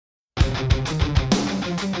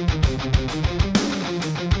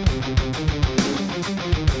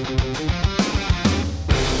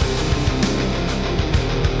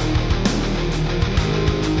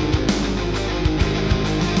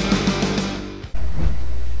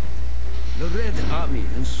Red Army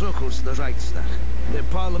encircles the Reichstag, the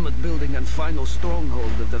parliament building and final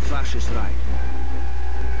stronghold of the fascist Reich.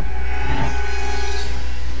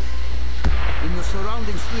 In the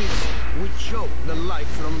surrounding streets, we choke the life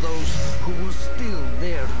from those who will still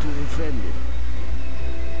dare to defend it.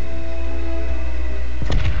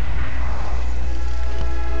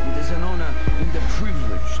 It is an honor and a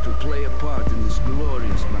privilege to play a part in this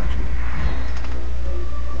glorious battle.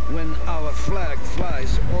 When our flag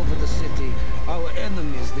flies over the city, our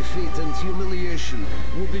enemies' defeat and humiliation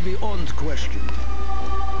will be beyond question.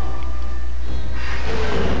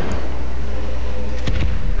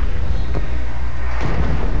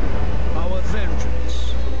 Our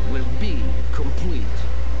vengeance will be complete.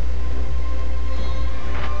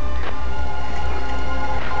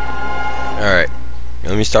 Alright,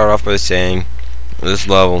 let me start off by saying this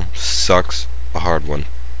level sucks a hard one.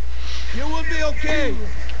 You will be okay.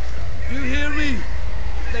 Do you hear me?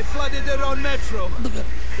 They flooded their own metro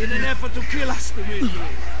in an effort to kill us to win.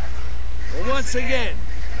 But once again,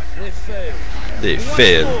 they failed. They Once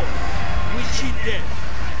failed. more, we cheat death.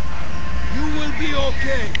 You will be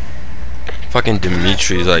okay. Fucking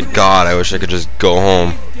Dimitri's like, God, I wish I could just go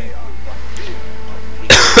home.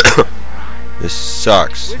 This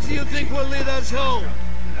sucks. Which do you think will lead us home?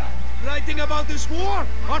 Writing about this war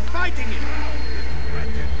or fighting it?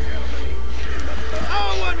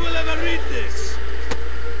 No one will ever read this.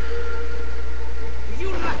 If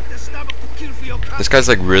you lack the stomach to kill for your country, This guy's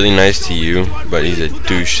like really nice to you, but he's a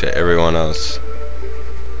douche to everyone else.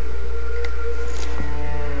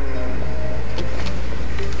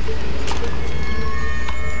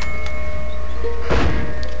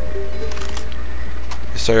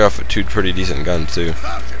 They start off with two pretty decent guns too.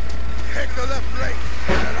 Sergeant, take the left lane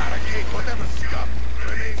and eradicate whatever scum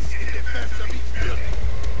remains in defense of each building.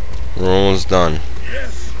 We're almost done.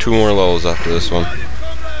 Yes. 2 more levels after this one.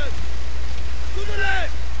 comrades, to the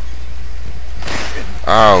left.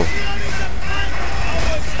 Ow.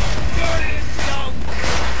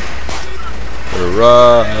 The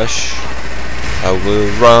rush. I will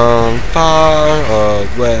run far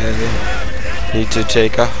away. Need to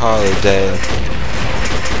take a holiday.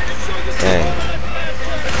 Dang.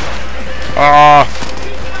 Ah.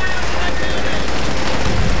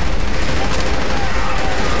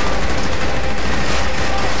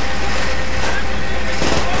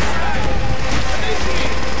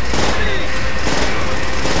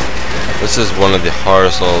 This is one of the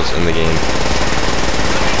hardest levels in the game.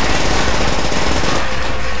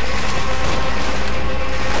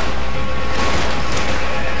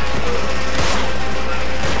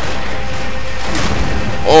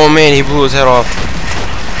 Oh man, he blew his head off.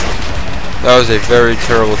 That was a very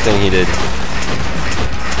terrible thing he did.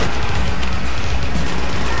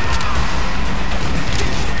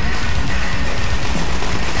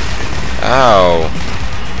 Ow.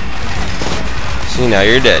 See, now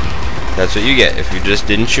you're dead. That's what you get. If you just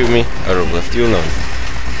didn't shoot me, I would have left you alone.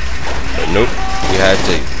 But nope, you had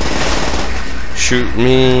to shoot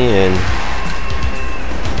me, and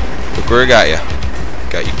look where I got you.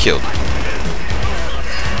 Got you killed.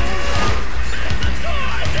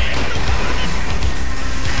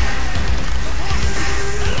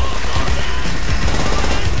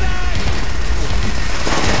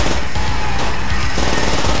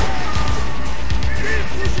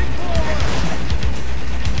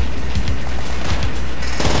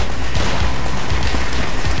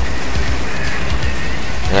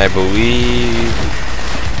 And I believe,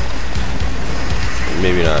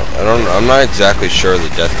 maybe not. I'm not exactly sure the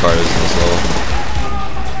death card is in this level.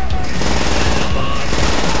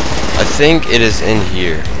 I think it is in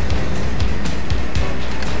here.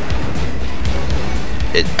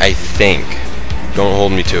 I think. Don't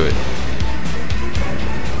hold me to it.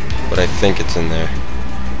 But I think it's in there.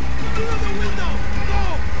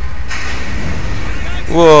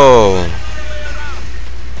 Whoa.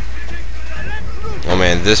 Oh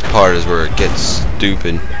man, this part is where it gets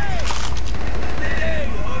stupid.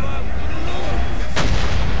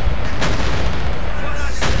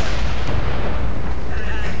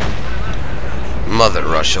 Mother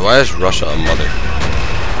Russia. Why is Russia a mother?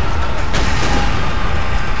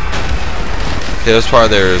 Okay, this part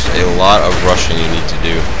there's a lot of rushing you need to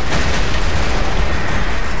do.